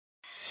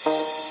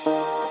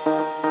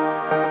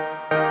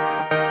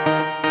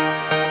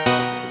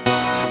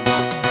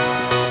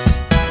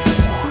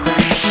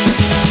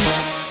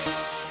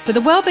So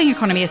the wellbeing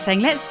economy is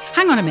saying, let's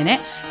hang on a minute.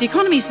 The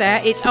economy's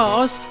there. It's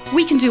ours.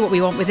 We can do what we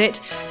want with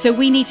it. So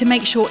we need to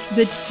make sure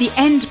the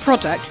end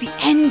product, the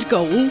end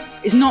goal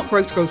is not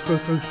growth.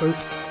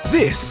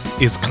 This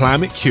is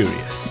Climate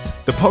Curious,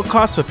 the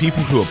podcast for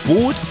people who are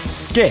bored,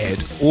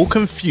 scared, or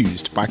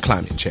confused by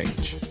climate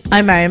change.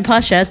 I'm Mariam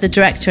Pasha, the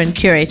director and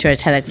curator at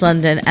TEDx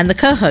London and the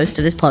co-host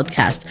of this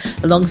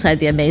podcast, alongside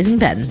the amazing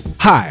Ben.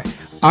 Hi,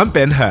 I'm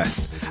Ben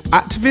Hurst,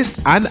 activist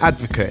and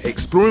advocate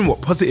exploring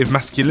what positive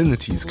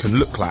masculinities can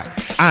look like,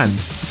 and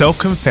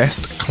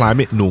self-confessed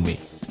climate normie.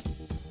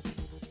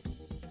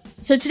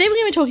 So today we're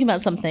going to be talking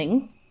about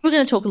something. We're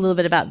going to talk a little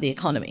bit about the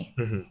economy.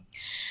 Mm-hmm.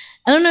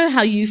 I don't know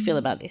how you feel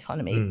about the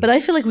economy, but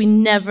I feel like we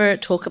never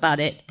talk about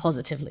it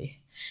positively.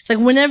 It's like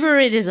whenever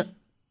it is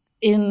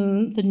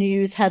in the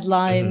news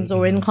headlines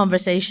or in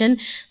conversation,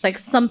 it's like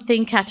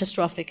something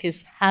catastrophic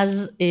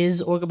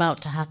is or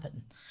about to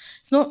happen.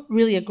 It's not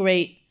really a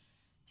great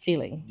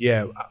feeling.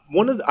 Yeah,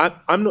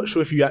 I'm not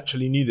sure if you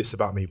actually knew this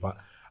about me, but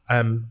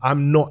I'm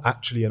not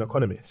actually an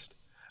economist,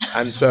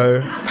 and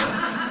so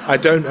I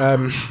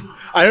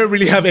don't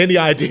really have any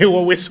idea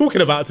what we're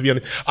talking about, to be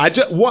honest.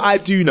 What I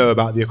do know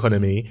about the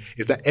economy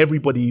is that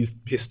everybody's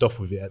pissed off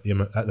with it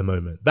at the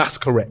moment. That's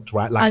correct,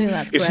 right? Like, I think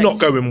that's it's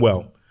correct. not going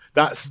well.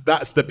 That's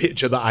the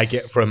picture that I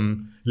get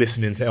from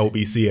listening to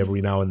LBC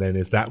every now and then,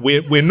 is that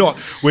we're not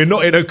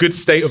in a good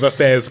state of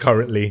affairs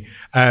currently.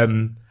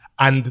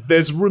 And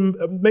there's room,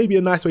 maybe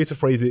a nice way to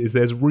phrase it is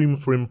there's room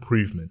for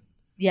improvement.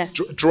 Yes.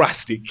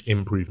 Drastic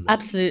improvement.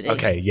 Absolutely.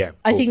 Okay, yeah. Cool.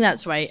 I think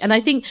that's right. And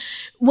I think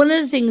one of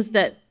the things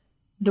that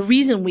the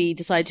reason we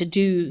decided to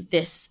do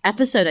this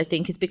episode, I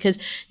think, is because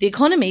the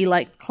economy,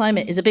 like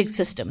climate, is a big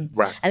system.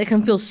 Right. And it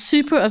can feel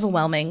super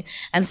overwhelming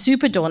and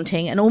super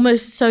daunting and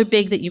almost so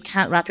big that you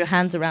can't wrap your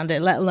hands around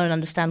it, let alone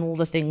understand all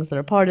the things that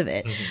are part of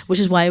it, which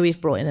is why we've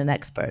brought in an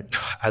expert.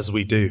 As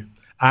we do.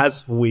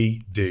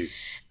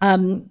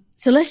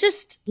 So let's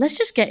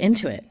just get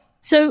into it.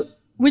 So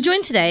we're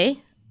joined today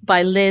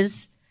by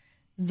Liz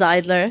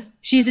Zeidler.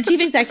 She's the chief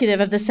executive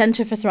of the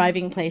Centre for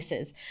Thriving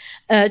Places,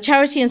 a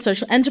charity and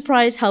social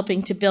enterprise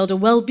helping to build a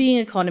well-being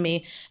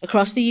economy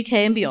across the UK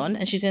and beyond.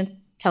 And she's going to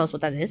tell us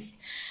what that is.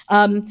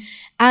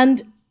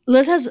 And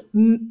Liz has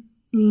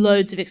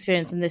loads of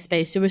experience in this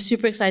space, so we're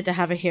super excited to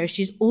have her here.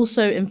 She's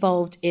also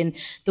involved in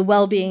the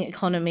Wellbeing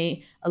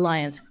Economy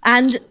Alliance.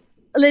 And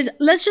Liz,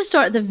 let's just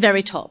start at the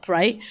very top,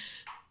 right?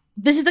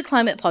 This is the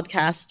climate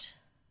podcast.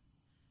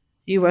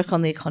 You work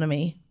on the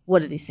economy.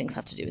 What do these things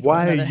have to do with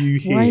one another? Why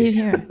are you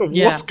here?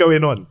 Yeah. What's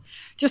going on?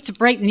 Just to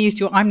break the news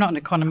to you, I'm not an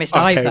economist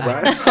Okay, either.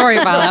 right. Sorry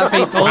about that,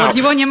 people. If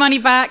you want your money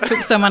back, talk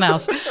to someone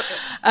else.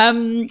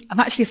 I'm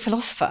actually a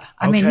philosopher.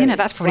 I mean,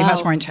 that's probably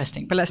much more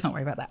interesting, but let's not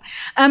worry about that.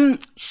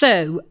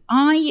 So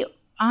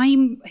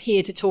I'm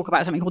here to talk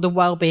about something called the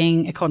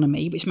wellbeing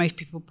economy, which most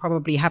people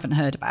probably haven't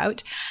heard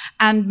about.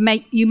 And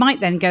you might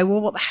then go,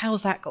 well, what the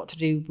hell's that got to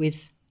do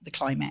with the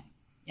climate?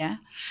 Yeah.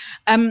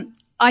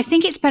 I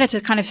think it's better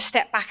to kind of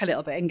step back a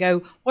little bit and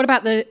go, what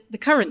about the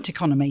current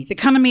economy? The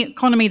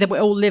economy that we're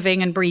all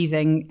living and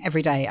breathing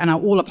every day and are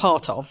all a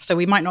part of. So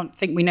we might not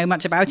think we know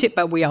much about it,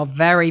 but we are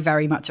very,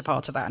 very much a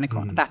part of that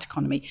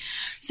economy.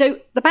 So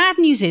the bad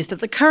news is that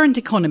the current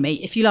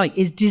economy, if you like,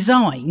 is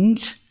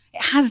designed,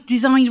 it has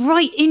designed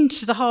right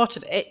into the heart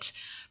of it,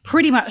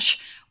 pretty much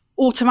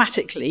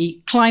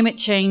automatically climate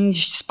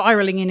change,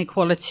 spiraling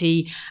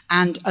inequality,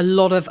 and a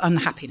lot of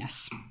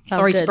unhappiness.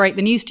 Sorry to break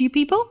the news to you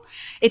people.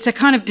 It's a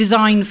kind of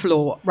design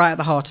flaw right at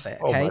the heart of it.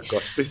 Okay? Oh my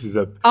gosh, this is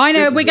a... I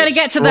know, we're going to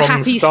get to the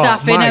happy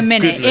stuff in a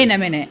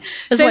minute.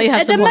 That's So why you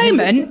have at the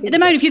moment,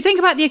 if you think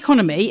about the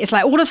economy, it's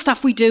like all the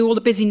stuff we do, all the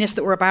busyness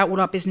that we're about,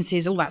 all our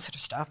businesses, all that sort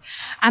of stuff.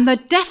 And the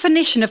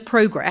definition of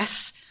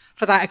progress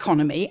for that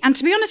economy, and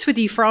to be honest with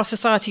you, for our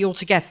society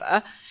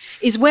altogether,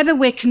 is whether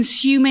we're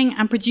consuming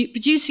and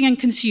producing and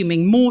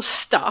consuming more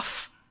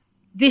stuff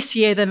this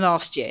year than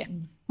last year.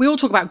 We all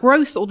talk about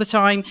growth all the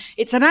time.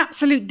 It's an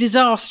absolute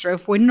disaster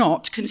if we're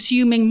not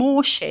consuming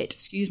more shit,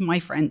 excuse my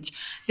French,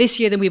 this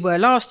year than we were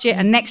last year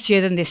and next year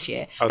than this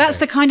year. Okay. That's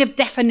the kind of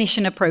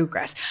definition of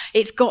progress.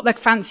 It's got the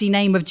fancy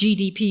name of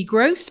GDP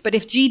growth, but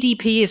if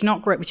GDP is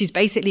not growth, which is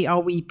basically are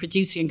we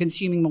producing and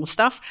consuming more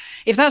stuff,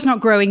 if that's not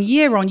growing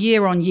year on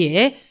year on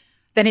year,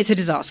 then it's a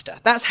disaster.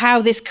 That's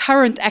how this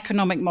current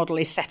economic model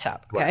is set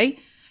up, okay? Right.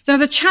 So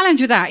the challenge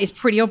with that is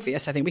pretty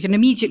obvious, I think. We can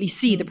immediately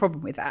see the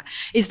problem with that,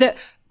 is that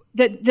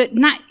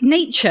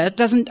nature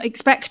doesn't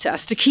expect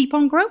us to keep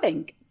on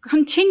growing.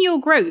 Continual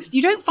growth.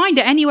 You don't find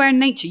it anywhere in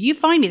nature. You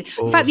find it.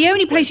 In fact, the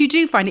only place you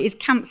do find it is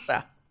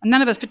cancer. And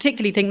none of us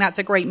particularly think that's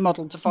a great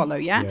model to follow,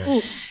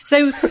 yeah?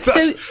 So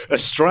that's a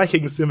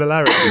striking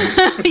similarity.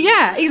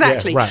 Yeah,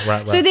 exactly. Yeah,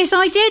 right. So this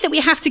idea that we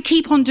have to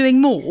keep on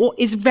doing more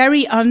is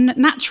very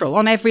unnatural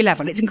on every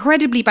level. It's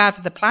incredibly bad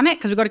for the planet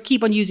because we've got to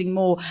keep on using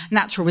more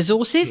natural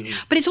resources.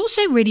 But it's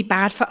also really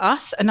bad for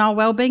us and our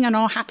well-being and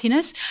our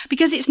happiness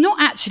because it's not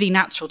actually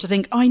natural to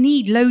think, I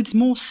need loads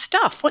more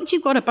stuff. Once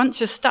you've got a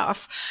bunch of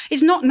stuff,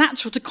 it's not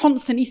natural to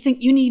constantly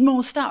think you need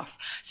more stuff.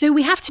 So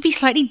we have to be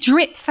slightly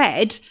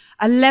drip-fed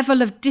a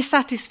level of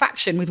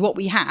dissatisfaction with what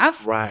we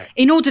have, right,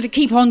 in order to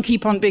keep on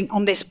being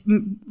on this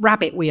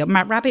rabbit wheel.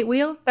 Rabbit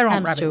wheel? There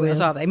aren't Hamster rabbit wheels,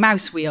 wheel. are they?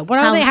 Mouse wheel. What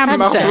are they?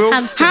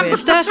 Hamster.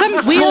 Hamster. Some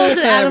Wheels small that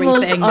furry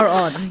animals thing. are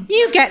on.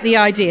 You get the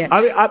idea.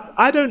 I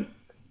mean,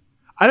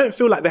 I don't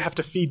feel like they have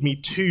to feed me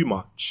too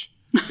much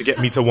to get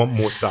me to want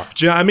more stuff.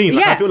 Do you know what I mean?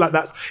 Like, Yeah. I feel like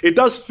it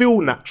does feel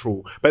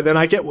natural, but then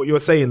I get what you're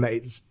saying,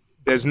 that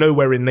there's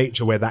nowhere in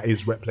nature where that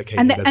is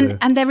replicated.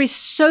 And there is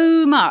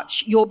so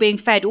much you're being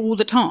fed all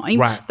the time.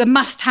 Right. The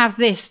must have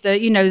this, that's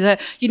that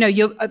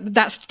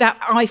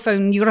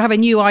iPhone. You've got to have a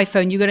new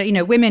iPhone. You've got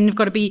to, women have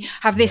got to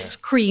have this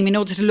cream in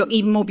order to look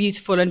even more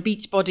beautiful, and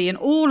beach body and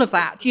all of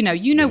that. You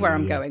know where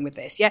I'm going with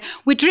this. Yeah.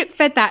 We're drip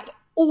fed that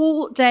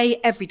all day,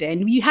 every day.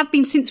 And you have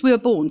been since we were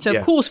born. So,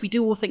 of course, we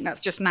do all think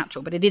that's just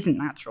natural, but it isn't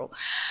natural.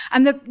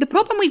 And the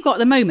problem we've got at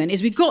the moment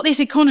is we've got this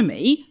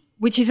economy,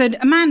 which is a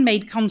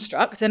man-made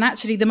construct, and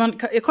actually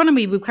the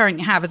economy we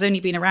currently have has only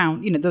been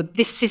around,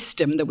 this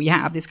system that we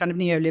have, this kind of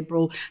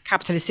neoliberal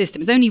capitalist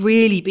system, has only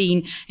really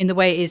been in the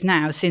way it is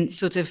now since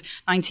sort of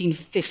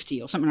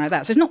 1950 or something like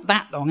that. So it's not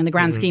that long in the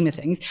grand scheme of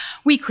things.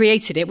 We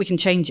created it, we can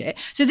change it.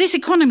 So this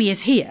economy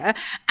is here,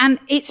 and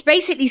it's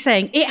basically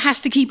saying it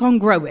has to keep on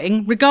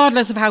growing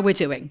regardless of how we're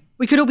doing.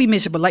 We could all be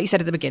miserable, like you said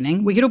at the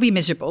beginning. We could all be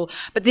miserable,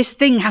 but this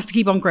thing has to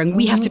keep on growing.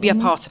 We have to be a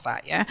part of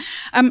that, yeah?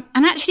 And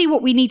actually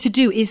what we need to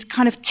do is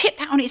kind of tip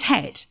that on its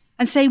head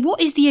and say,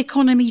 what is the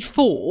economy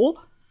for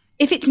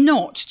if it's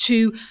not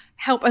to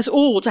help us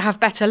all to have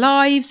better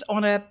lives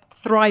on a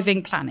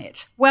thriving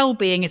planet?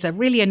 Well-being is a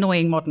really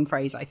annoying modern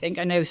phrase, I think.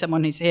 I know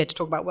someone who's here to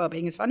talk about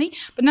well-being is funny,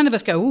 but none of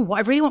us go, what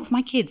I really want for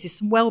my kids is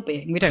some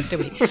well-being. We don't, do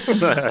we?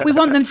 We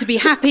want them to be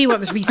happy, we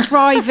want them to be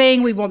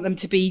thriving, we want them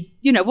to be,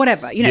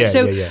 whatever.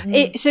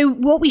 So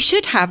what we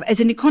should have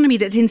is an economy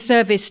that's in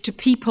service to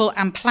people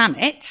and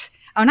planet.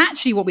 And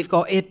actually what we've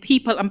got is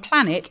people and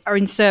planet are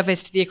in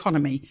service to the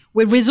economy.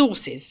 We're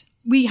resources.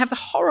 We have the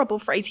horrible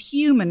phrase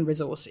human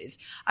resources.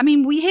 I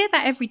mean, we hear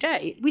that every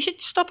day. We should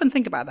stop and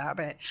think about that a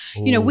bit.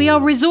 Ooh. We are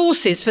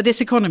resources for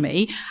this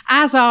economy,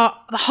 as are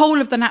the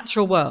whole of the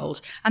natural world.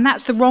 And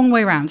that's the wrong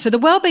way around. So the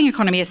wellbeing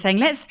economy is saying,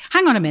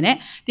 hang on a minute.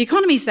 The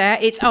economy's there.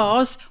 It's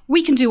ours.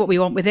 We can do what we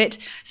want with it.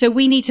 So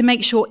we need to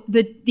make sure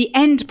that the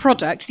end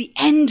product, the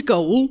end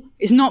goal,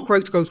 is not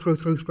growth,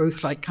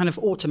 like kind of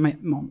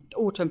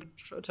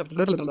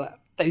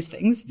those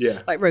things,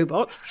 like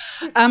robots.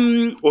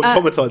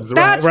 Automatons,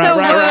 that's right. the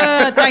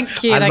word.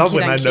 Thank you. I love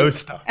when I know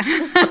stuff.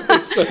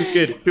 It's so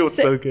good. It feels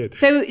so good.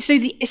 So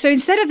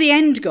instead of the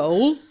end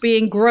goal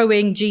being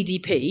growing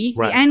GDP,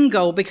 the end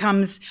goal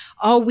becomes,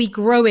 are we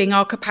growing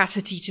our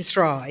capacity to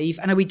thrive?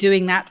 And are we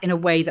doing that in a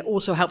way that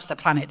also helps the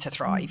planet to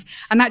thrive?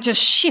 And that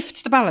just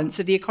shifts the balance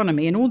of the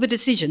economy and all the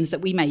decisions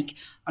that we make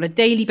on a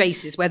daily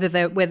basis, whether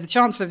the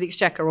Chancellor of the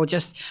Exchequer or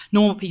just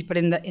normal people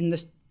in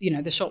the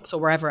the shops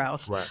or wherever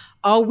else. Right.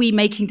 Are we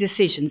making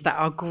decisions that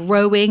are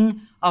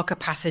growing our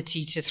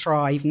capacity to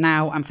thrive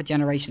now and for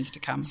generations to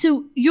come?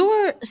 So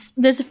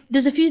there's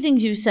a few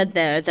things you said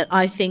there that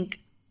I think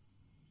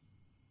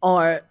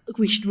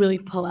we should really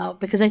pull out,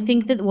 because I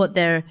think that what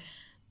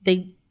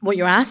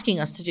you're asking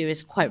us to do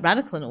is quite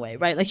radical in a way,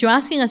 right? Like, you're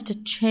asking us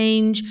to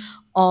change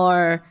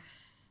our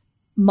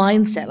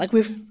mindset. Like,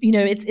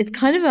 it's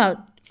kind of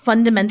about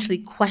fundamentally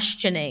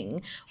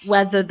questioning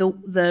whether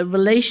the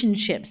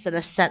relationships that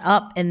are set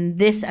up in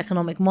this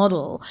economic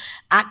model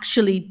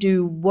actually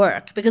do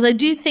work. Because I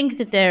do think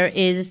that there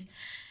is,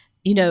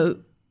 a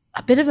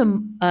bit of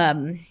a, I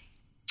don't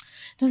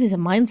know if there's a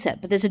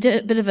mindset, but there's a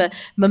bit of a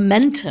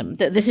momentum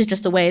that this is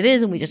just the way it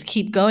is and we just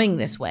keep going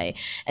this way.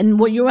 And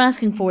what you're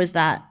asking for is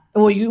that,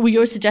 or what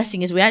you're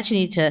suggesting is we actually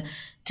need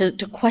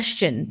to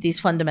question these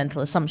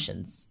fundamental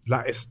assumptions.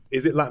 Like, is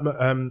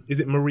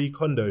it Marie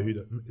Kondo?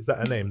 Is that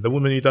her name? The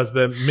woman who does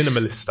the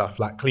minimalist stuff,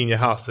 like clean your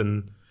house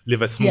and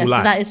live a small life.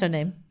 So that is her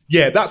name.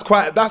 Yeah, that's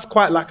quite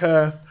like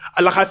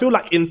I feel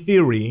like in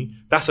theory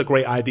that's a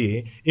great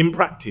idea. In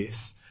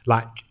practice,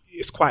 like,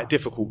 it's quite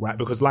difficult, right?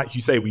 Because like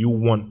you say, we all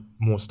want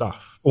more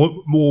stuff,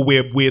 or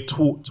we're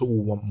taught to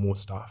all want more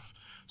stuff.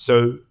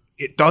 So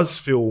it does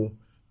feel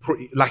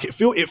pretty like it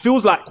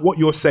feels like what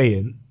you're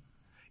saying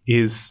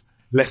is,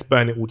 let's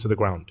burn it all to the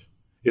ground.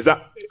 Is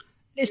that?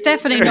 It's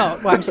definitely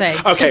not what I'm saying.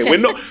 Okay, we're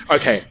not.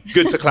 Okay,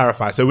 good to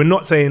clarify. So we're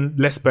not saying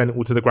let's burn it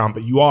all to the ground,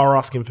 but you are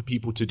asking for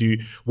people to do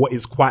what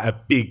is quite a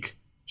big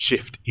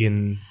shift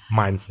in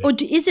mindset. Or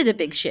is it a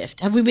big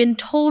shift? Have we been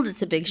told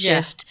it's a big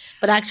shift,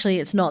 but actually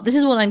it's not? This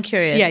is what I'm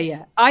curious.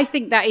 Yeah. I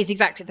think that is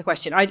exactly the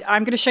question. I'm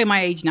going to show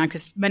my age now,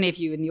 because many of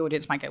you in the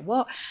audience might go,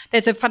 what?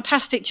 There's a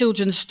fantastic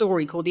children's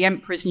story called The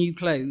Emperor's New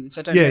Clothes.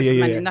 I don't know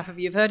if enough of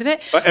you have heard of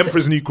it.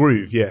 Emperor's New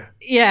Groove, yeah.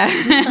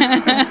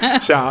 Yeah.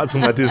 Shout out to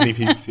my Disney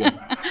peeps,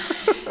 yeah.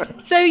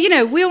 So,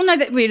 we all know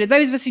that,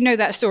 those of us who know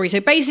that story. So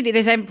basically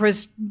this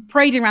emperor's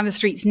parading around the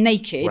streets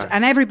naked,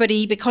 and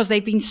everybody, because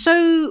they've been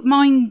so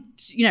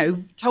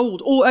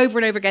told all over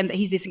and over again that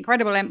he's this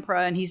incredible emperor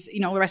and he's,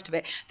 all the rest of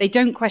it, they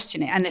don't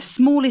question it. And the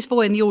smallest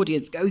boy in the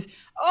audience goes,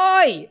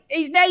 "Oi,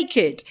 he's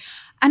naked."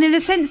 And in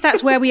a sense,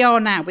 that's where we are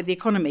now with the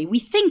economy. We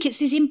think it's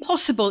this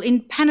impossible,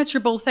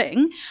 impenetrable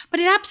thing, but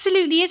it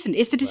absolutely isn't.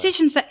 It's the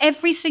decisions that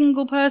every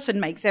single person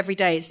makes every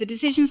day. It's the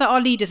decisions that our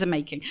leaders are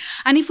making.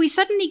 And if we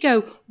suddenly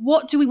go,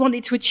 what do we want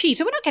it to achieve?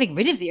 So we're not getting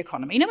rid of the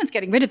economy. No one's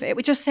getting rid of it.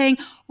 We're just saying,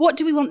 what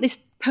do we want this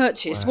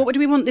purchase? What do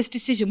we want this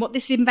decision? What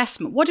this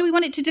investment? What do we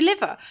want it to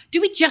deliver?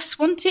 Do we just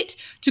want it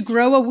to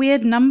grow a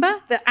weird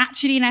number that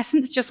actually, in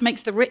essence, just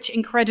makes the rich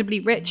incredibly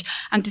rich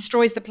and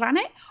destroys the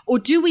planet? Or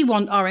do we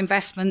want our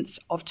investments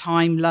of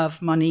time,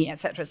 love, money, et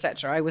cetera, et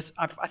cetera?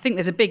 I think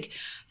there's a big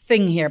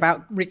thing here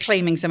about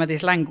reclaiming some of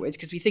this language,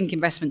 because we think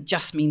investment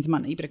just means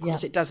money, but of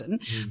course it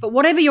doesn't. But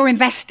whatever you're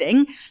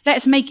investing,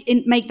 let's make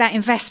that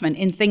investment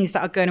in things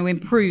that are going to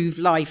improve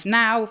life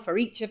now for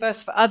each of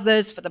us, for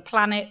others, for the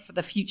planet, for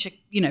the future,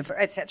 for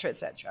et cetera, et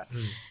cetera.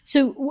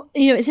 So,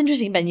 it's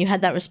interesting, Ben, you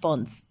had that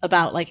response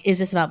about is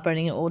this about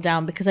burning it all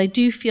down? Because I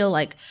do feel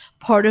like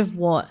part of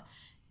what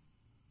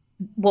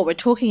we're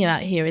talking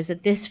about here is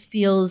that this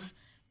feels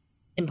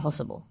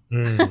impossible,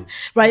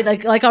 right?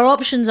 Like our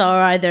options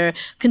are either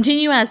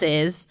continue as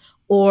is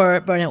or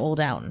burn it all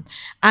down,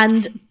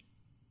 and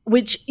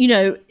which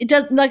it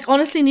does.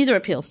 Honestly, neither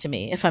appeals to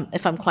me. If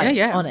I'm quite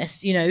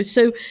honest,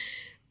 So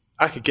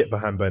I could get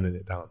behind burning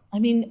it down. I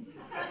mean,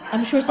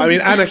 I'm sure.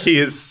 Anarchy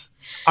is.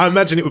 I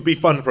imagine it would be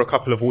fun for a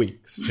couple of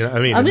weeks. You know what I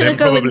mean? I'm going to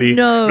go probably with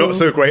no. Not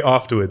so great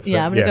afterwards.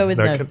 Yeah, I'm going to go with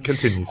no.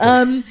 Continue.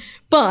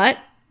 But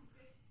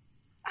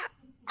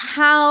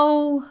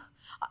how,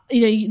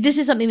 this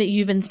is something that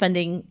you've been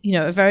spending,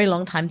 a very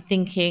long time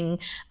thinking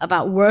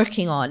about,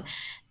 working on.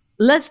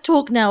 Let's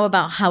talk now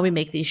about how we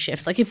make these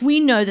shifts. If we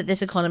know that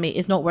this economy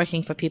is not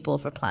working for people or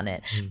for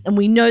planet, and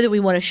we know that we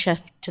want to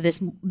shift to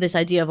this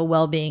idea of a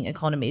well-being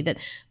economy that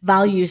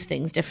values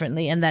things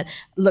differently and that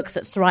looks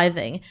at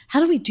thriving, how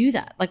do we do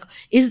that?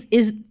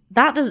 Is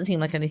that doesn't seem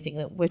like anything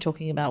that we're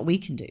talking about we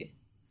can do.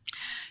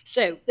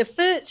 So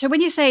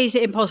when you say is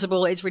it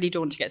impossible, it's really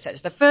daunting, etc.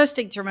 The first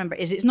thing to remember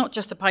is it's not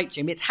just a pipe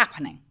dream, it's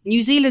happening.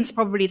 New Zealand's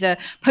probably the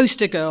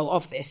poster girl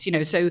of this,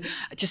 So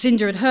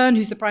Jacinda Ardern,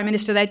 who's the Prime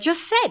Minister there,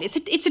 just said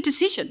it's a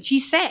decision. She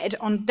said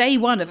on day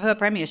one of her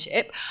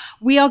premiership,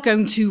 we are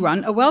going to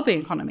run a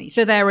wellbeing economy.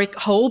 So their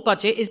whole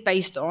budget is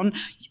based on,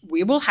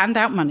 we will hand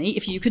out money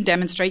if you can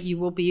demonstrate you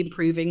will be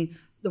improving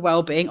the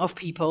well-being of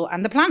people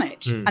and the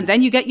planet. And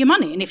then you get your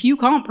money. And if you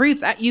can't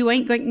prove that, you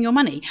ain't getting your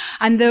money.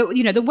 And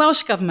the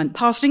Welsh government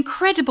passed an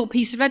incredible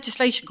piece of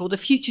legislation called the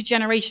Future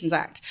Generations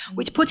Act,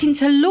 which put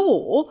into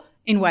law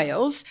in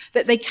Wales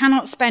that they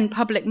cannot spend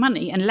public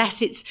money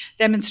unless it's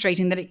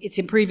demonstrating that it's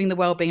improving the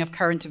well-being of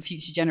current and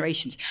future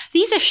generations.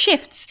 These are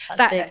shifts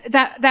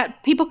that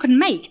people can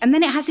make, and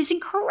then it has this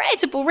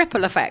incredible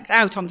ripple effect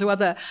out onto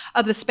other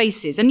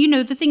spaces. And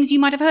the things you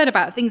might have heard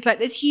about, things like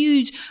this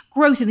huge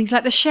growth in things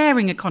like the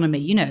sharing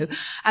economy,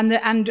 and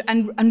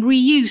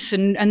reuse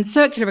and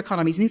circular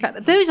economies and things like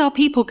that. Those are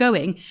people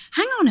going,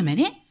 hang on a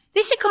minute,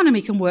 this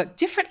economy can work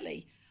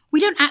differently. We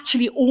don't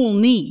actually all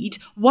need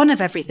one of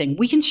everything.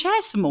 We can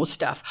share some more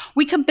stuff.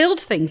 We can build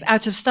things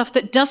out of stuff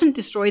that doesn't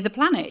destroy the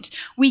planet.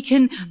 We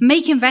can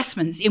make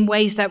investments in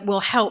ways that will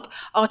help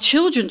our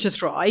children to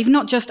thrive,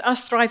 not just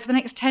us thrive for the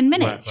next 10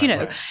 minutes.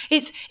 Right.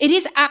 It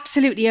is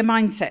absolutely a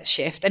mindset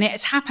shift, and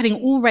it's happening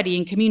already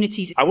in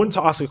communities. I wanted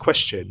to ask a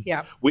question,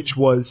 which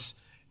was,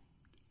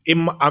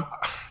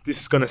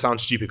 this is going to sound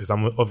stupid because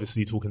I'm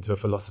obviously talking to a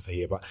philosopher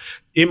here, but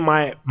in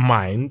my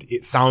mind,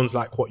 it sounds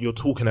like what you're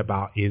talking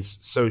about is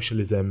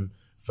socialism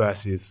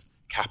versus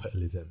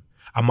capitalism.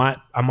 Am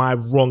I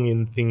wrong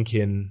in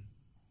thinking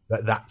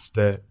that that's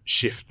the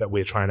shift that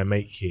we're trying to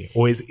make here?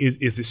 Or is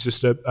this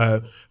just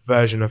a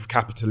version of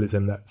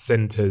capitalism that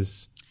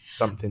centers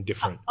something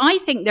different? I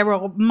think there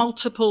are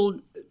multiple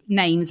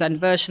names and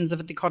versions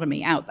of the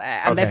economy out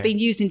there, and they've been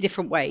used in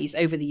different ways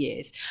over the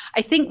years.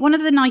 I think one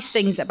of the nice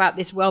things about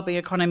this wellbeing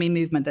economy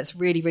movement that's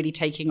really, really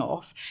taking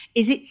off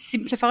is it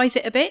simplifies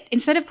it a bit.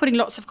 Instead of putting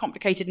lots of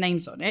complicated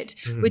names on it,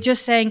 we're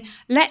just saying,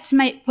 let's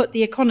put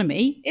the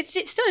economy, it's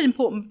still an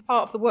important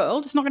part of the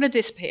world, it's not going to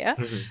disappear,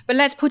 but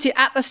let's put it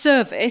at the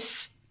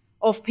service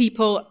of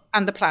people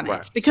and the planet.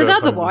 Right. Because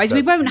otherwise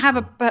we won't have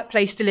a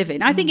place to live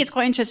in. I think it's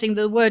quite interesting,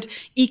 the word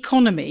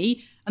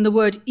economy and the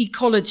word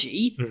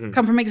ecology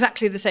come from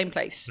exactly the same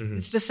place.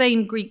 It's the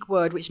same Greek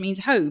word, which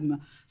means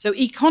home. So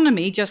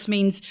economy just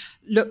means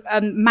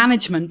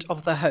management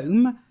of the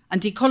home,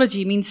 and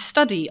ecology means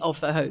study of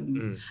the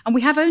home. And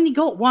we have only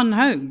got one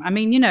home. I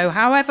mean,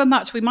 however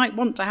much we might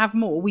want to have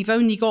more, we've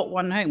only got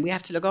one home. We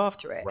have to look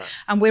after it. Right.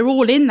 And we're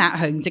all in that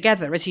home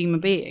together as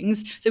human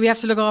beings, so we have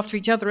to look after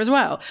each other as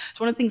well.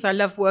 So one of the things I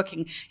love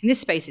working in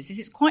this space is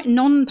it's quite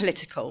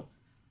non-political.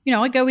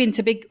 I go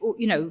into big,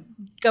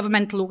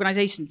 governmental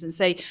organizations and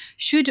say,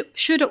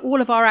 should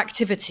all of our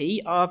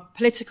activity, our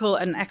political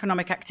and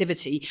economic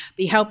activity,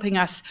 be helping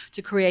us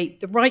to create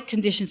the right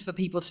conditions for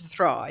people to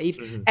thrive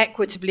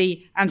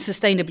equitably and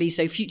sustainably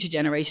so future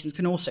generations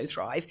can also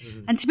thrive?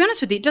 And to be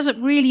honest with you, it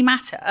doesn't really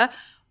matter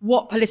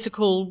what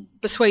political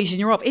persuasion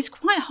you're of, it's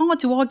quite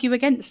hard to argue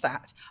against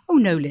that. Oh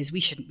no, Liz,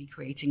 we shouldn't be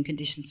creating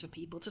conditions for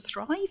people to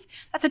thrive.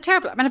 That's a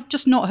terrible, I mean, I've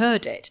just not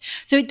heard it.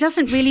 So it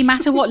doesn't really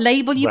matter what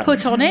label you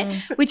put on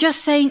it. We're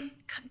just saying,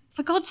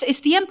 for God's sake, it's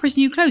the emperor's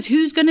new clothes.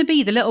 Who's going to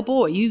be the little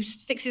boy who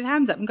sticks his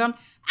hands up and gone,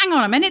 hang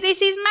on a minute,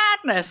 this is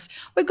madness.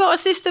 We've got a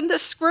system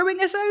that's screwing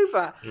us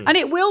over. And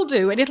it will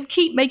do, and it'll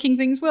keep making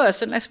things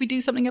worse unless we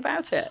do something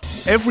about it.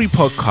 Every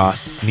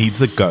podcast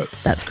needs a GOAT.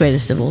 That's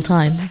greatest of all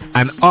time.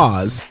 And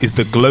ours is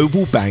the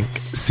global bank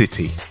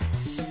Citi.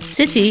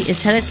 Citi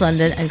is TEDx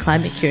London and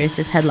Climate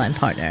Curious's headline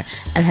partner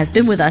and has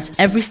been with us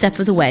every step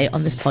of the way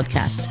on this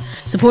podcast,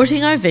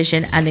 supporting our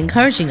vision and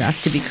encouraging us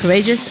to be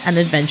courageous and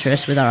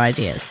adventurous with our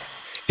ideas.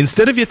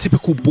 Instead of your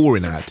typical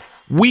boring ad,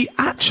 we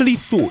actually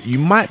thought you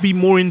might be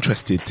more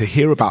interested to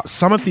hear about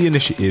some of the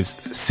initiatives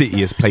that Citi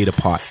has played a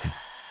part in.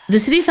 The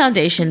Citi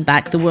Foundation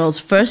backed the world's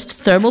first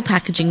thermal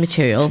packaging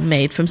material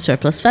made from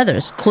surplus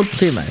feathers, called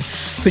Plumo,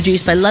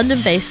 produced by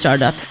London-based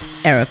startup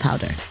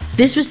AeroPowder.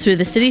 This was through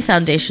the Citi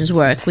Foundation's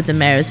work with the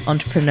Mayor's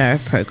Entrepreneur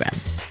Programme.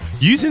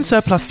 Using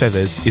surplus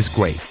feathers is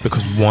great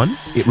because 1,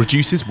 it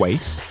reduces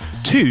waste,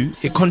 2,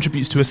 it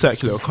contributes to a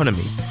circular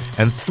economy,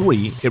 and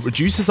 3, it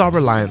reduces our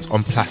reliance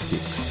on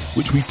plastics,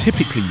 which we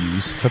typically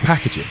use for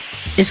packaging.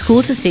 It's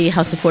cool to see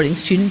how supporting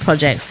student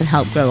projects can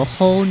help grow a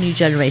whole new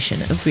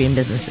generation of green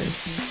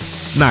businesses.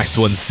 Nice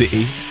one,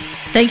 Citi.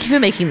 Thank you for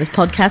making this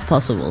podcast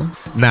possible.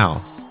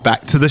 Now,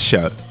 back to the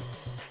show.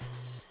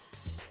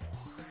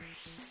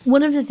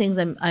 One of the things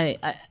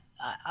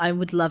I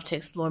would love to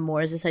explore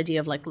more is this idea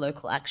of like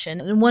local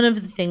action. And one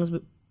of the things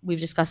we've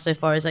discussed so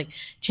far is like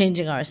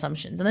changing our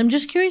assumptions. And I'm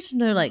just curious to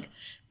know, like,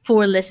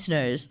 for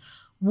listeners,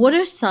 what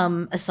are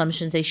some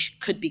assumptions they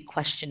could be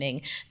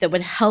questioning that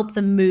would help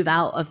them move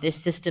out of this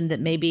system that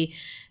maybe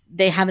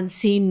they haven't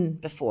seen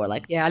before?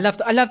 Like, yeah, I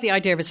love the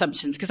idea of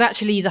assumptions, because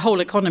actually the whole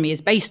economy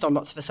is based on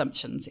lots of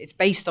assumptions. It's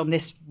based on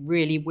this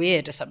really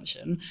weird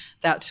assumption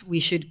that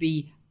we should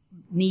be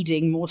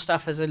needing more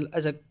stuff as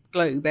a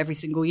globe every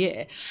single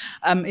year.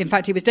 In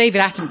fact, it was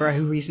David Attenborough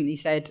who recently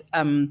said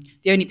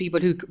the only people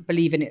who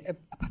believe in a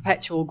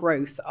perpetual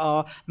growth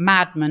are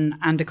madmen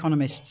and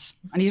economists.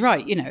 And he's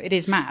right, you know, it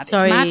is mad.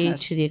 Sorry it's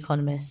madness. to the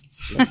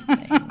economists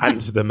listening. And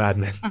to the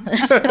madmen.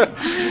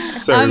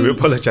 Sorry, we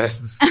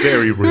apologise. It's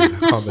very rude.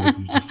 I can't believe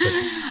you just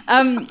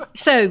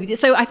said it.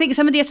 So I think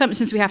some of the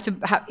assumptions we have to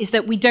have is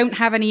that we don't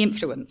have any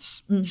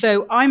influence.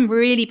 So I'm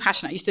really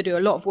passionate. I used to do a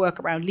lot of work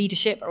around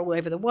leadership all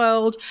over the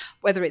world,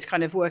 whether it's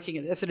kind of working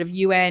at the sort of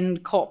UN,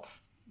 COP,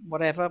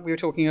 whatever. We were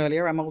talking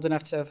earlier, I'm old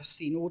enough to have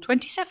seen all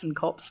 27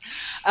 COPs.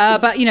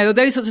 But, you know,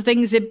 those sorts of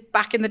things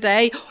back in the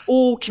day,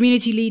 or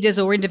community leaders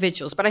or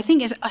individuals. But I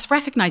think it's us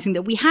recognising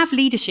that we have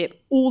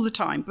leadership all the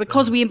time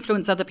because we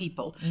influence other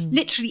people.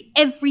 Literally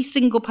every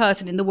single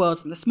person in the world,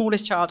 from the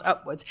smallest child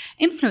upwards,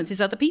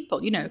 influences other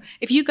people. You know,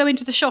 if you go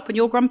into the shop and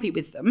you're grumpy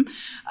with them,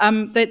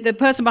 the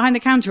person behind the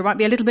counter might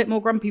be a little bit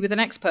more grumpy with the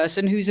next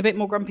person who's a bit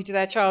more grumpy to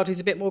their child, who's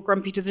a bit more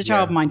grumpy to the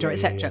childminder,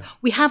 etc.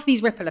 We have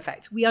these ripple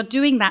effects. We are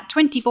doing that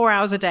 24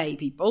 hours a day,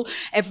 people.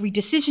 Every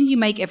decision you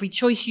make, every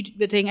choice you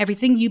do,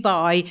 everything you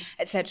buy,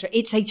 etc.,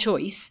 it's a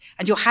choice,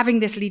 and you're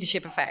having this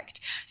leadership effect.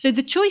 So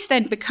the choice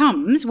then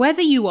becomes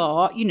whether you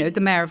are, you know,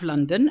 the Mayor of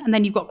London, and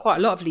then you've got quite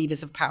a lot of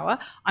levers of power.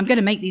 I'm going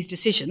to make these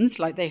decisions,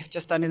 like they've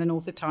just done in the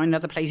north of town and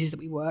other places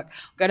that we work.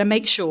 I'm going to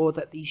make sure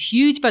that these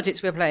huge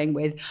budgets we're playing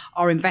with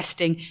are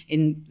investing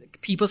in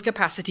people's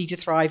capacity to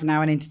thrive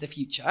now and into the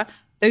future.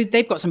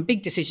 They've got some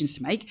big decisions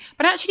to make,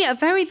 but actually at a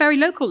very, very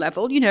local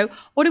level, you know,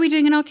 what are we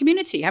doing in our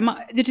community?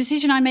 The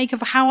decision I make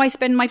of how I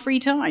spend my free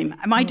time,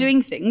 am I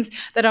doing things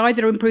that are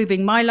either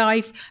improving my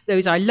life,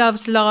 those I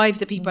love's lives,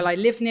 the people I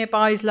live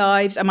nearbys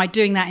lives? Am I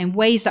doing that in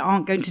ways that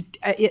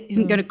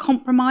isn't going to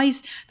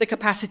compromise the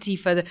capacity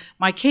for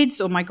my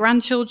kids or my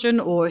grandchildren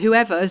or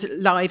whoever's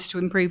lives to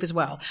improve as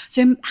well?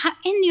 So in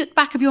the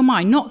back of your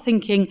mind, not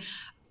thinking,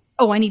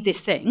 oh, I need this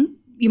thing.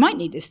 You might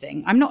need this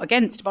thing. I'm not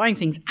against buying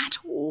things at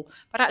all,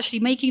 but actually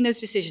making those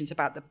decisions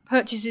about the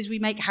purchases we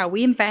make, how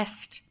we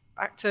invest,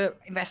 back to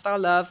invest our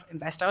love,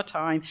 invest our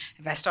time,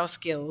 invest our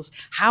skills,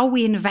 how are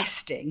we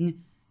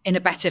investing in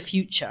a better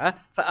future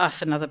for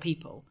us and other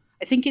people?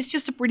 I think it's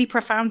just a really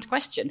profound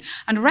question.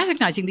 And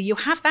recognizing that you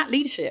have that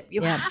leadership,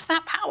 you have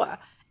that power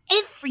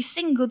every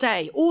single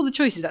day, all the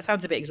choices. That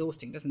sounds a bit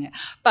exhausting, doesn't it?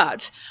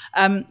 But,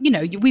 you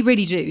know, we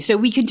really do. So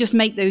we can just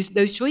make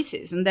those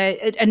choices. And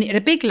at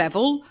a big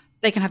level,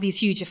 they can have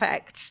these huge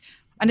effects.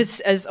 And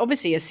as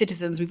obviously as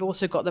citizens, we've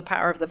also got the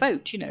power of the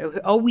vote. You know,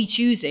 are we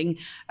choosing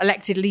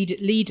elected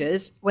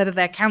leaders, whether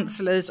they're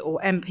councillors or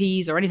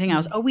MPs or anything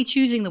else? Are we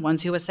choosing the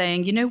ones who are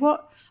saying, you know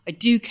what, I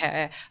do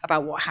care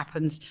about what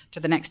happens to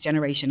the next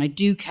generation. I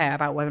do care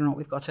about whether or not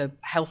we've got a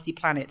healthy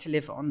planet to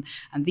live on.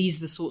 And these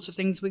are the sorts of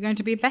things we're going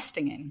to be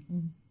investing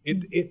in.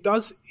 It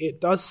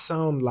does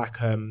sound like,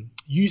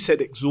 you said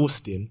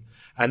exhausting.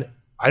 And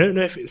I don't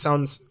know if it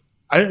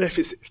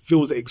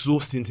feels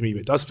exhausting to me,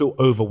 but it does feel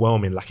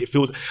overwhelming. Like it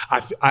feels,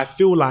 I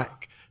feel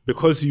like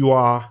because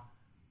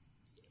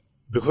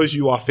because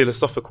you are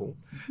philosophical,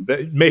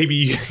 that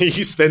maybe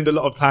you spend a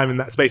lot of time in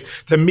that space.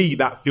 To me,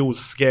 that feels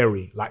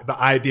scary. Like the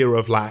idea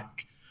of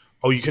like,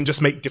 oh, you can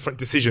just make different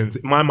decisions.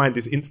 My mind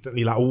is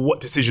instantly like, well, what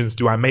decisions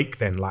do I make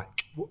then?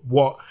 Like,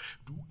 what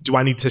do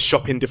I need to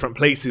shop in different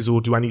places, or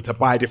do I need to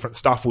buy different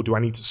stuff, or do I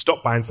need to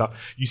stop buying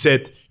stuff? You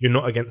said you're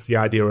not against the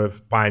idea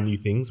of buying new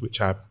things, which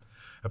I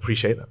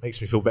appreciate. That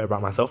makes me feel better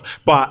about myself.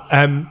 But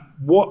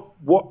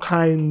what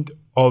kind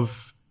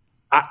of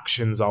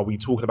actions are we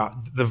talking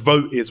about? The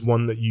vote is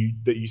one that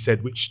you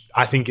said, which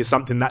I think is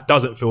something that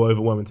doesn't feel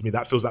overwhelming to me.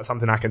 That feels like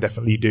something I can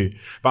definitely do.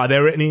 But are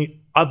there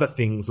any other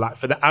things, like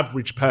for the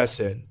average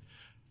person?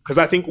 Because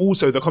I think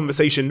also the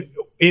conversation,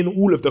 in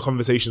all of the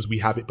conversations we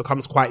have, it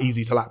becomes quite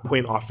easy to like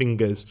point our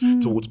fingers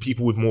towards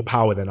people with more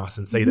power than us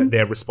and say that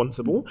they're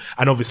responsible.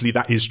 And obviously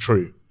that is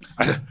true.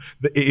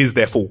 It is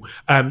their fault.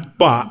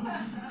 But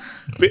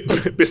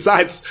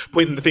besides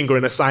pointing the finger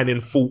and assigning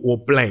fault or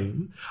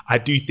blame, I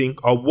do think,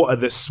 what are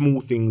the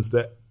small things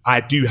that I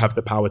do have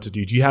the power to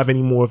do? Do you have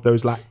any more of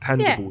those like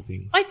tangible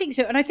things? I think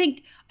so. And I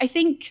think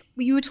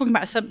you were talking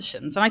about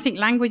assumptions, and I think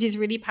language is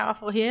really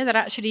powerful here, that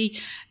actually,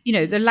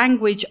 the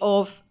language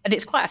of, and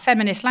it's quite a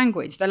feminist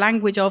language, the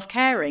language of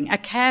caring, a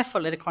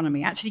careful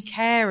economy, actually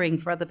caring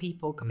for other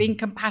people, being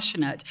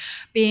compassionate,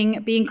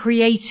 being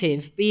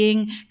creative,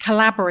 being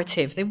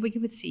collaborative. We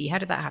would see, how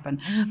did that happen?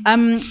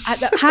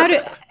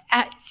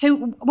 So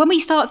when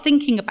we start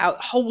thinking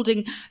about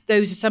holding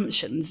those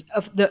assumptions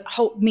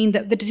mean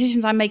that the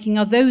decisions I'm making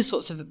are those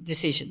sorts of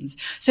decisions,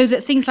 so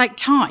that things like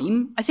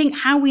time, I think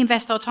how we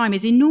invest our time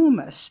is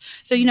enormous.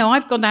 So,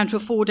 I've gone down to a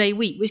 4-day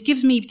week, which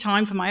gives me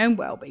time for my own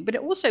well-being, but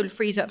it also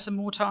frees up some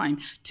more time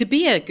to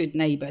be a good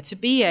neighbour, to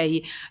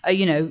be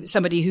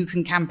somebody who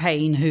can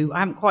campaign, who I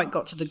haven't quite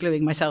got to the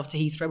gluing myself to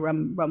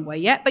Heathrow runway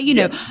yet, but I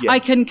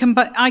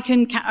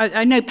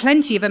know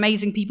plenty of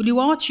amazing people who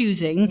are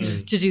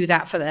choosing to do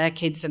that for their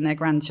kids and their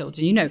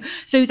grandchildren,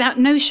 So that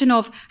notion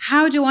of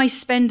how do I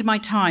spend my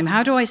time?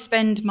 How do I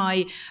spend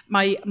my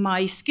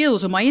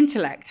skills or my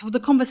intellect, or the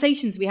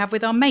conversations we have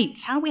with our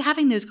mates? How are we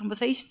having those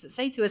conversations that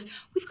say to us,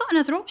 we've got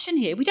another option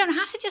here. We don't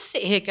have to just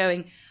sit here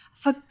going,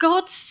 for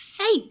God's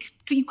sake,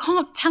 you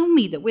can't tell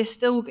me that we're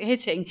still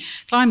hitting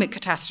climate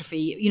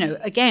catastrophe.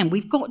 Again,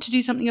 we've got to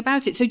do something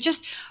about it. So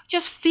just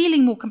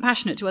feeling more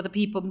compassionate to other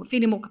people,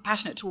 feeling more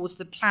compassionate towards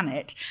the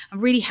planet,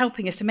 and really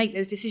helping us to make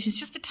those decisions,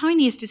 just the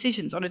tiniest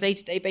decisions on a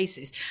day-to-day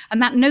basis.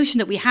 And that notion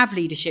that we have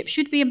leadership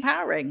should be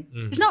empowering.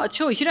 It's not a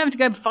choice. You don't have to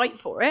go and fight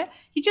for it.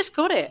 You just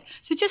got it.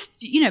 So just,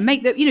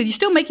 make the, you're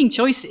still making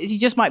choices. You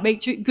just might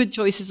make good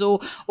choices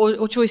or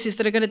choices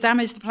that are going to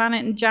damage the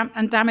planet and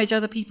damage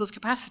other people's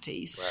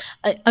capacities.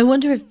 Right. I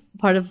wonder if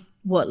part of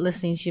what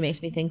listening to you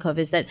makes me think of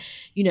is that,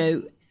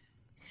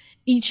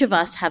 each of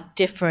us have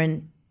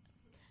different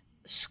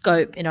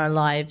scope in our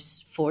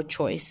lives for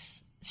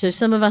choice. So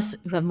some of us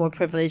who have more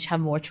privilege have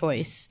more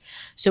choice.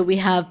 So we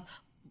have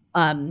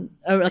a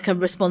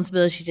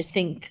responsibility to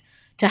think,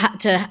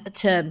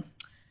 to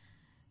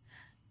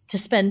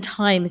spend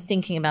time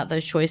thinking about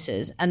those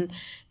choices.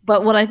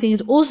 But what I think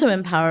is also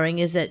empowering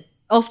is that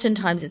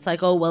oftentimes it's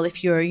like, oh, well,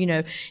 if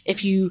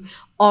you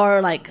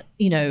are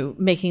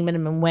making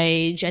minimum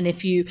wage, and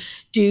if you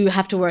do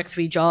have to work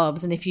 3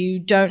 jobs, and if you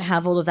don't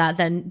have all of that,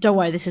 then don't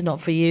worry, this is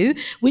not for you,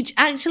 which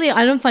actually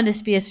I don't find this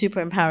to be a super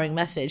empowering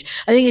message.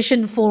 I think it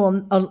shouldn't fall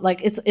on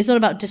it's not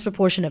about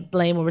disproportionate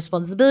blame or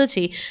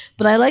responsibility,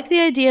 but I like the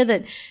idea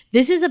that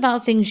this is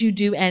about things you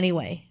do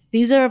anyway.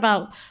 These are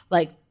about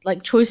like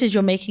choices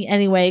you're making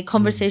anyway,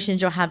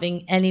 conversations you're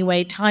having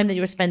anyway, time that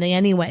you're spending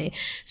anyway.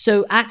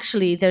 So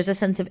actually there's a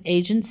sense of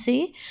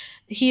agency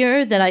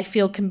here that I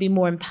feel can be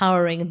more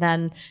empowering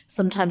than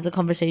sometimes the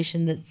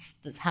conversation that's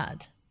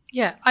had.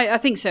 Yeah, I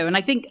think so. And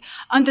I think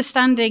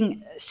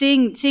understanding,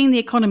 seeing the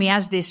economy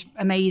as this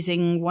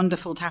amazing,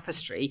 wonderful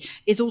tapestry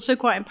is also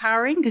quite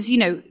empowering, because,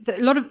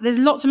 there's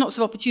lots and lots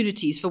of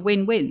opportunities for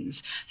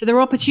win-wins. So there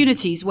are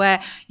opportunities where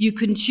you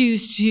can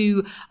choose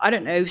to,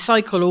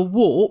 cycle or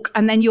walk,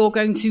 and then you're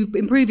going to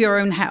improve your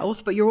own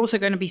health, but you're also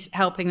going to be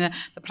helping the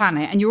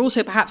planet. And you're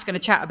also perhaps going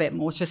to chat a bit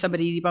more to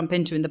somebody you bump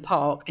into in the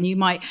park, and you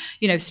might,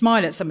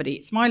 smile at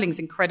somebody. Smiling's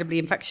incredibly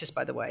infectious,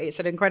 by the way.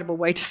 It's an incredible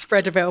way to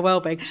spread a bit of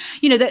well-being.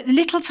 The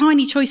little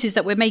tiny choices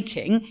that we're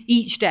making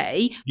each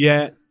day.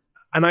 Yeah.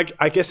 And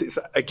I guess it's,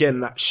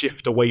 again, that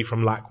shift away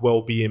from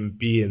well-being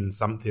being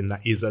something that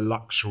is a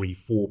luxury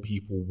for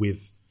people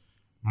with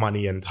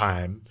money and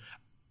time,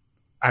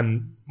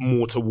 and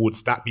more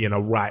towards that being a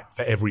right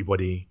for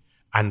everybody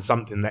and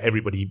something that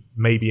everybody,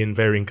 maybe in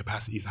varying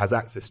capacities, has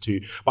access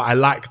to. But I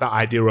like that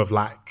idea of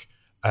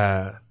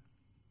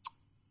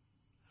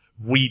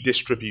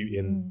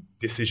redistributing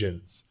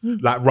decisions,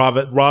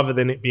 rather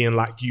than it being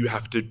you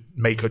have to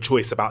make a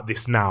choice about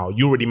this now.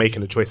 You're already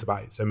making a choice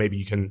about it, so maybe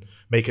you can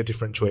make a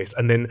different choice.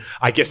 And then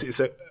I guess it's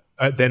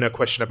then a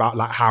question about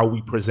how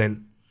we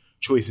present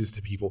choices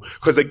to people,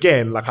 because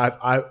again,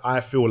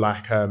 I feel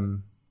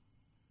I'm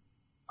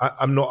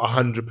not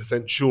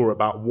 100% sure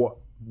about what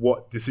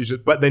what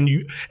decision, but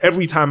then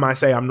every time I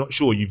say I'm not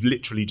sure, you've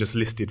literally just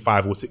listed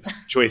 5 or 6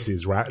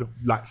 choices, right?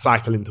 Like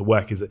cycling to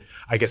work is,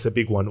 I guess, a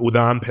big one.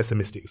 Although I'm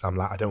pessimistic, so I'm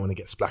like, I don't want to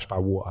get splashed by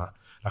water.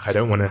 Like, I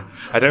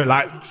don't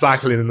like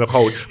cycling in the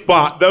cold.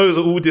 But those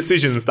are all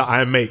decisions that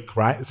I make,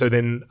 right? So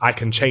then I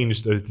can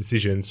change those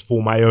decisions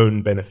for my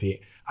own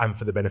benefit and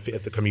for the benefit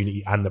of the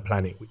community and the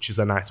planet, which is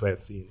a nice way of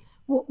seeing it.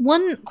 Well,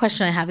 one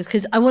question I have is,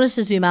 because I want us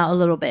to zoom out a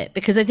little bit,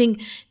 because I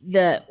think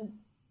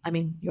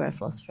you're a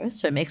philosopher,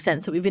 so it makes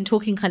sense that we've been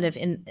talking kind of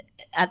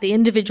at the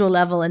individual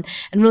level and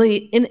really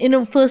in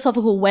a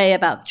philosophical way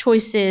about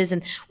choices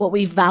and what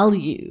we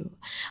value.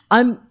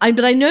 But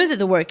I know that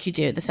the work you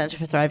do at the Centre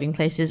for Thriving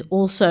Places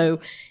also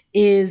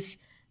is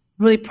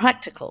really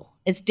practical.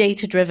 It's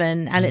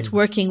data-driven, and it's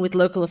working with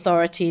local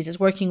authorities, it's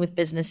working with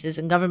businesses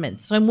and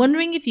governments. So I'm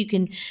wondering if you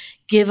can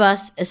give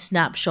us a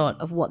snapshot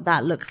of what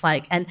that looks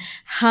like and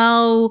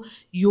how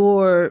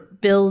you're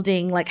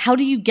building, like, how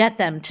do you get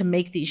them to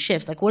make these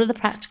shifts? Like, what are the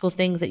practical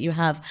things that you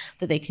have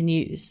that they can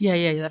use?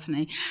 Yeah,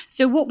 definitely.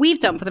 So what we've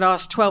done for the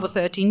last 12 or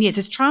 13 years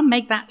is try and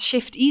make that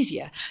shift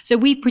easier. So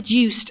we've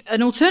produced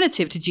an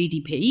alternative to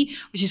GDP,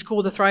 which is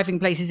called the Thriving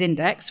Places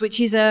Index, which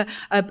is a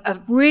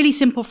really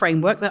simple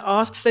framework that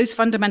asks those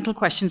fundamental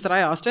questions that I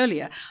asked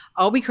earlier.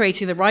 Are we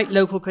creating the right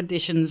local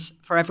conditions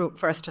for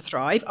us to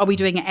thrive? Are we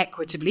doing it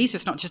equitably, so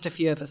it's not just a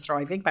few of us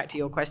thriving, back to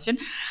your question?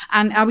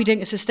 And are we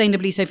doing it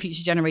sustainably so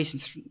future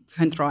generations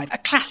can thrive? A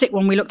classic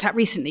one we looked at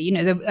recently,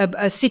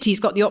 a city's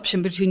got the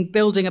option between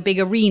building a big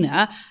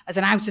arena as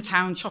an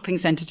out-of-town shopping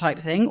centre type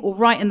thing, or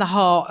right in the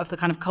heart of the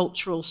kind of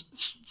cultural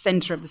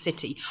centre of the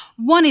city.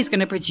 One is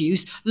going to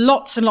produce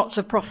lots and lots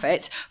of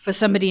profit for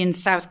somebody in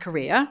South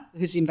Korea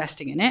who's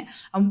investing in it,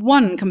 and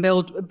one can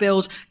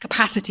build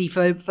capacity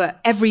for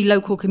every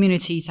local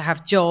community to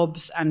have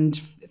jobs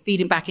and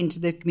feeding back into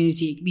the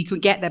community. You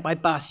could get there by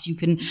bus. You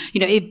can,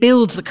 it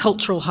builds the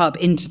cultural hub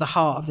into the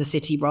heart of the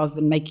city rather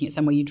than making it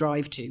somewhere you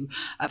drive to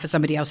for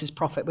somebody else's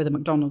profit with a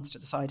McDonald's to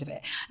the side of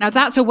it. Now,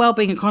 that's a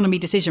wellbeing economy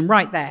decision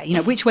right there.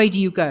 Which way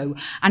do you go?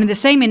 And the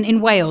same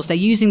in Wales, they're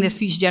using this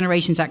Future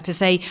Generations Act to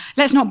say,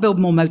 let's not build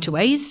more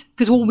motorways,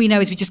 because all we know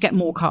is we just get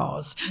more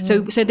cars.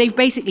 So they've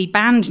basically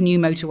banned new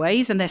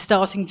motorways, and they're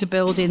starting to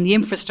build in the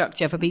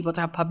infrastructure for people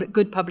to have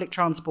good public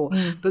transport,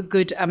 but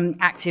good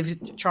active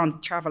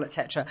travel,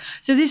 etc.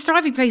 So this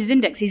Thriving Places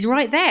Index is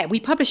right there. We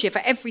publish it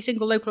for every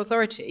single local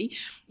authority.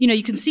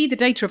 You can see the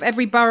data of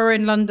every borough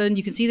in London.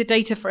 You can see the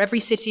data for every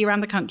city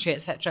around the country,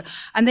 etc.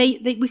 And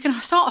we can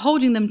start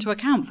holding them to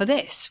account for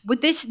this.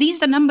 With this, these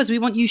are the numbers we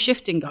want you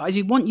shifting, guys.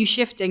 We want you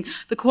shifting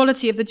the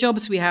quality of the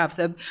jobs we have,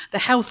 the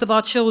health of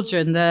our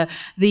children, the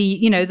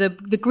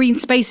green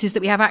spaces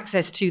that we have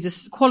access to,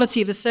 the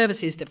quality of the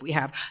services that we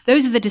have.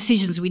 Those are the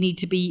decisions we need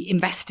to be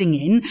investing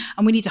in,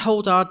 and we need to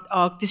hold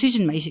our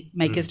decision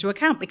makers to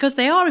account, because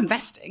they are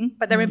investing,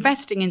 but they're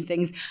investing in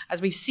things,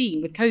 as we've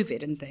seen with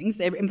COVID and things.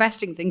 They're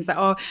investing in things that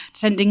are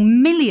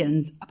sending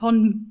millions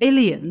upon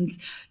billions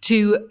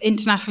to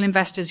international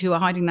investors who are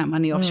hiding that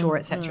money offshore,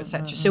 et cetera, et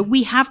cetera. So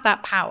we have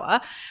that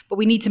power, but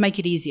we need to make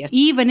it easier.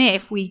 Even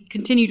if we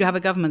continue to have a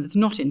government that's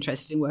not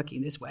interested in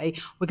working this way,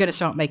 we're going to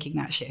start making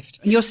that shift.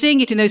 And you're seeing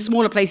it in those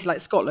smaller places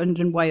like Scotland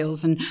and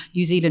Wales and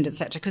New Zealand, et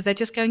cetera, because they're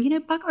just going,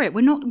 bugger it.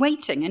 We're not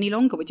waiting any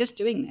longer. We're just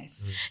doing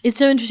this. It's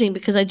so interesting,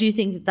 because I do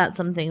think that that's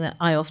something that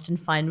I often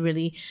find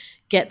really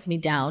gets me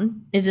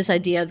down, is this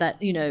idea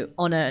that,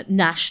 on a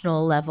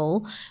national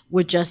level,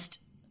 we're just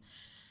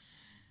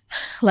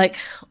like,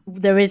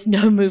 there is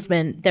no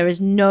movement, there is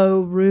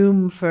no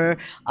room for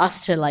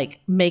us to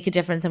make a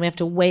difference, and we have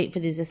to wait for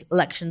these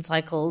election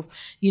cycles,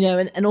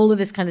 and all of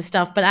this kind of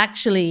stuff. But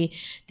actually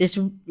this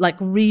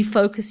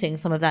refocusing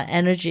some of that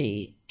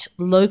energy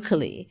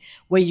locally,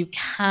 where you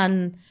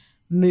can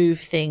move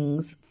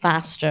things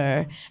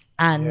faster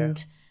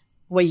and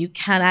where you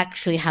can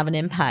actually have an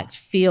impact,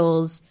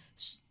 feels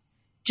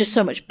just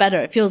so much better.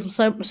 It feels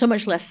so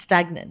much less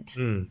stagnant.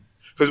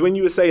 Because when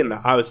you were saying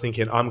that, I was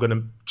thinking, I'm going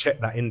to check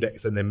that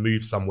index and then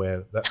move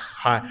somewhere that's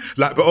high.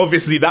 But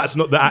obviously that's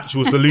not the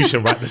actual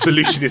solution, right? The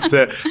solution is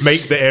to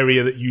make the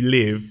area that you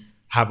live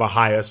have a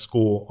higher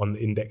score on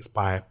the index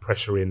by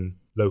pressuring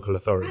local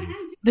authorities.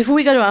 Before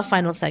we go to our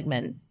final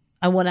segment,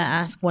 I want to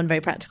ask one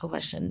very practical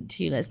question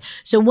to you, Liz.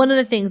 So one of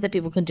the things that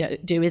people can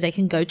do is they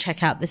can go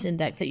check out this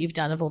index that you've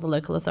done of all the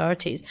local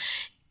authorities.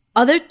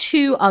 Are there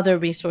 2 other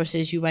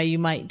resources where you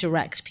might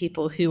direct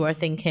people who are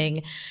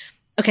thinking,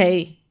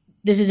 okay,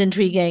 this is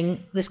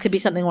intriguing, this could be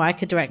something where I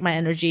could direct my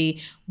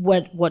energy,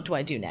 what do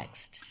I do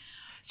next?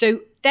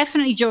 So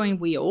definitely join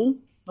WEALL,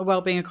 the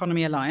Wellbeing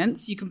Economy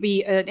Alliance. You can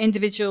be an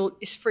individual,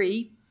 it's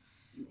free.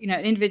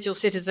 An individual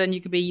citizen. You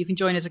can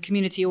join as a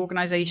community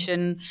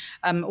organisation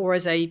or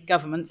as a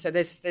government. So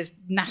there's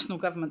national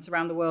governments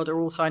around the world are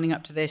all signing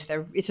up to this.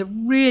 It's a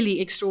really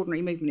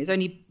extraordinary movement. It's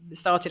only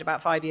started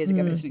about 5 years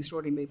ago, but it's an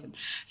extraordinary movement.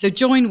 So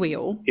join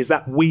WEALL. Is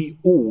that we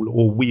all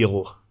or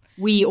wheel?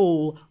 We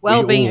all.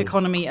 Wellbeing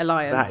Economy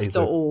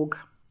Alliance.org.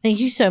 Thank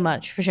you so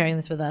much for sharing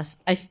this with us.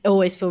 I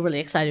always feel really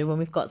excited when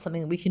we've got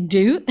something that we can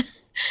do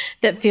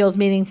that feels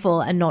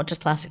meaningful and not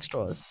just plastic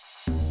straws.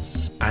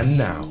 And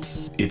now,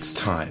 It's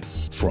time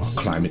for our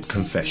climate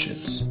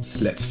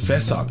confessions. Let's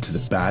fess up to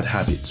the bad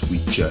habits we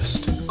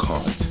just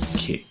can't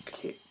kick.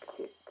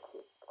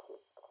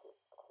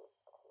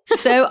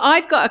 So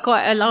I've got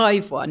quite a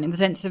live one in the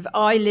sense of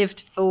I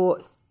lived for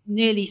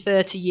nearly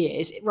 30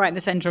 years right in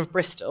the centre of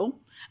Bristol,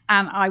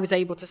 and I was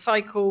able to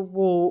cycle,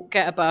 walk,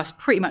 get a bus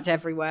pretty much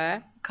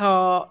everywhere.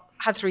 Car,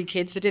 had 3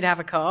 kids, so did have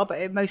a car,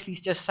 but it mostly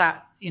just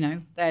sat,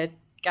 there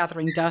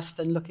gathering dust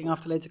and looking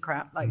after loads of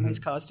crap like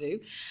most cars do.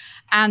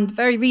 And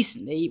very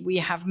recently we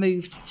have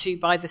moved to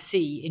by the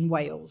sea in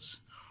Wales,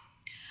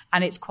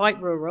 and it's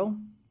quite rural.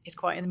 It's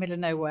quite in the middle of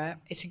nowhere.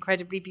 It's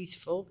incredibly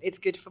beautiful. It's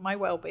good for my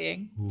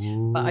well-being.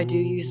 Ooh. But I do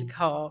use the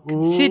car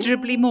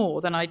considerably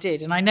more than I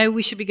did. And I know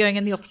we should be going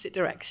in the opposite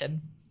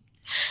direction.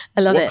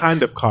 I love it. What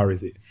kind of car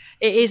is it?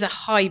 It is a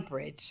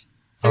hybrid.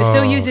 So it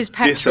still uses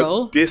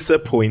petrol.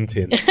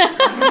 Disappointing. You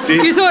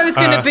thought it was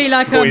going to be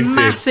like a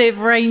massive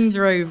Range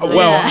Rover.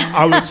 Well,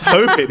 I was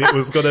hoping it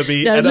was going to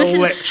be an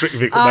electric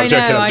vehicle. I'm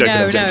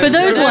joking. For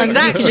those ones,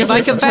 exactly.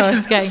 My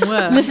confession's getting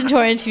worse. Listen to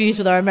our interviews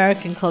with our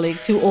American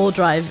colleagues who all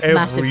drive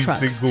massive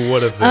trucks. Every single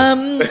one of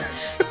them.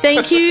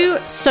 Thank you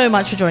so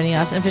much for joining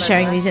us and for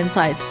sharing these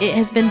insights. It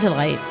has been a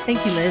delight.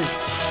 Thank you, Liz.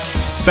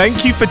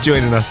 Thank you for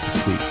joining us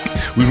this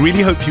week. We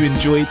really hope you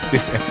enjoyed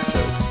this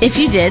episode. If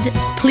you did,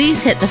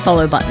 please hit the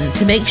follow button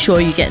to make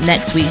sure you get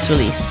next week's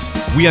release.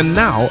 We are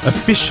now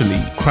officially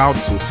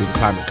crowdsourcing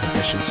Climate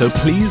Confessions, so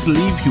please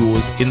leave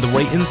yours in the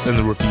ratings and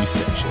the review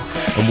section,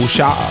 and we'll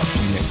shout out for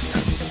you next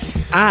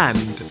time.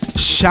 And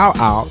shout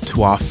out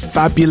to our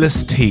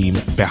fabulous team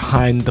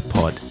behind the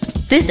pod.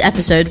 This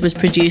episode was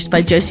produced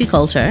by Josie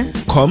Coulter.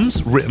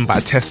 Comms written by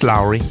Tess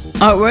Lowry.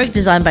 Artwork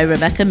designed by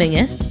Rebecca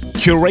Mingus.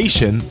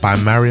 Curation by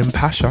Mariam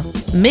Pasha.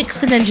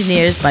 Mixed and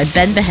engineered by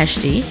Ben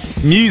Beheshti.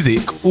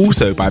 Music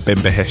also by Ben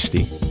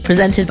Beheshti.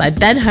 Presented by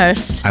Ben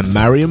Hurst and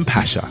Mariam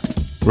Pasha.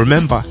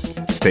 Remember,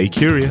 stay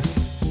curious.